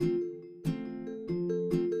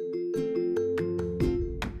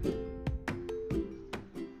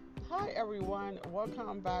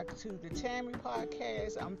welcome back to the Tammy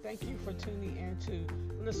Podcast. Thank you for tuning in to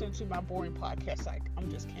listen to my boring podcast. Like, I'm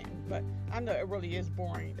just kidding, but I know it really is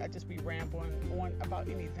boring. I just be rambling on about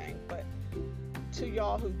anything. But to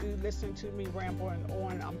y'all who do listen to me rambling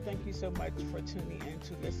on, thank you so much for tuning in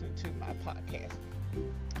to listen to my podcast.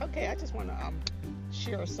 Okay, I just want to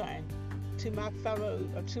share something to my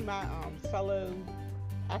fellow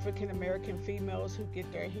African American females who get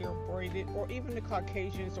their hair braided, or even the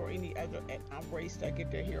Caucasians or any other race that get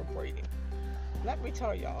their hair braided. Let me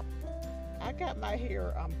tell y'all, I got my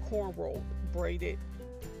hair cornrow braided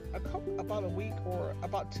about a week or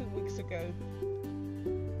about 2 weeks ago.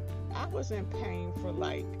 I was in pain for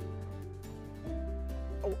like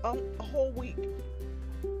a whole week.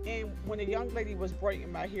 And when the young lady was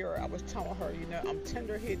braiding my hair, I was telling her, I'm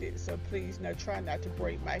tender-headed, so please, try not to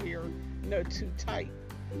braid my hair, too tight.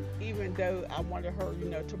 Even though I wanted her,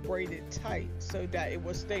 to braid it tight so that it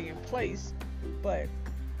would stay in place. But,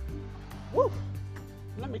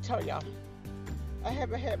 let me tell y'all, I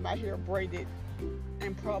haven't had my hair braided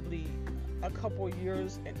in probably a couple of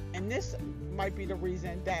years. And this might be the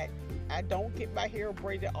reason that I don't get my hair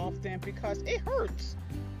braided often, because it hurts.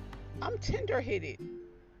 I'm tender-headed.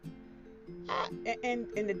 And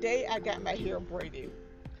the day I got my hair braided,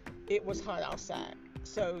 it was hot outside.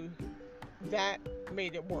 So that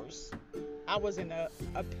made it worse. I was in a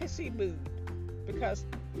pissy mood because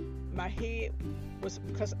my head was,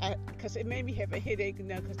 because it made me have a headache,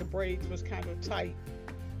 because the braids was kind of tight.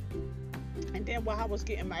 And then while I was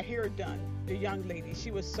getting my hair done, the young lady, she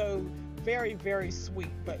was so very, very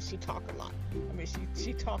sweet, but she talked a lot. I mean,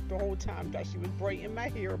 she talked the whole time that she was braiding my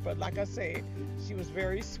hair, but like I said, she was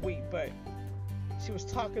very sweet, but she was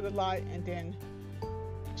talking a lot, and then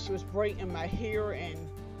she was braiding my hair, and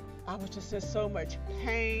I was just in so much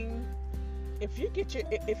pain. If you could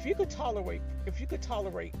tolerate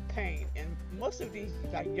pain, and most of these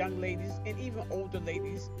like young ladies and even older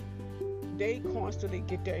ladies, they constantly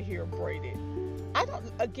get their hair braided. I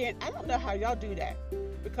don't know how y'all do that,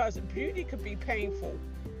 because beauty could be painful.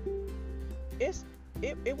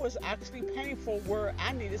 It was actually painful where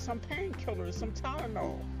I needed some painkillers, some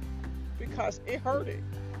Tylenol, because it hurted.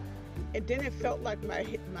 And then it felt like my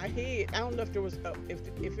head, I don't know if there was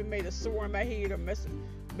if it made a sore in my head, or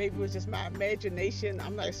maybe it was just my imagination.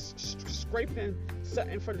 I'm like scraping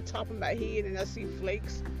something from the top of my head, and I see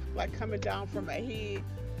flakes like coming down from my head.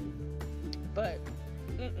 But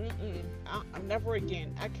I'm never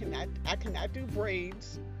again. I cannot do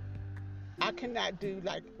braids. I cannot do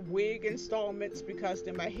like wig installments, because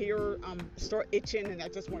then my hair start itching and I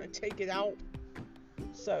just want to take it out.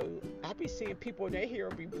 So I be seeing people, their hair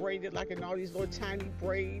be braided like in all these little tiny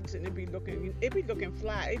braids, and it be looking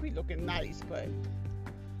fly, it be looking nice, but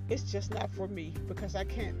it's just not for me, because I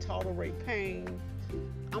can't tolerate pain.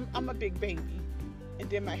 I'm a big baby, and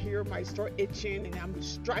then my hair might start itching, and I'm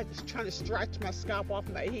trying to stretch my scalp off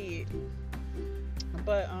my head.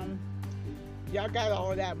 But y'all got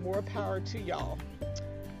all of that. More power to y'all.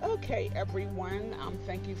 Okay, everyone.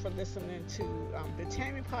 Thank you for listening to the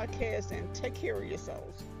Tammy Podcast, and take care of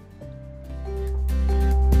yourselves.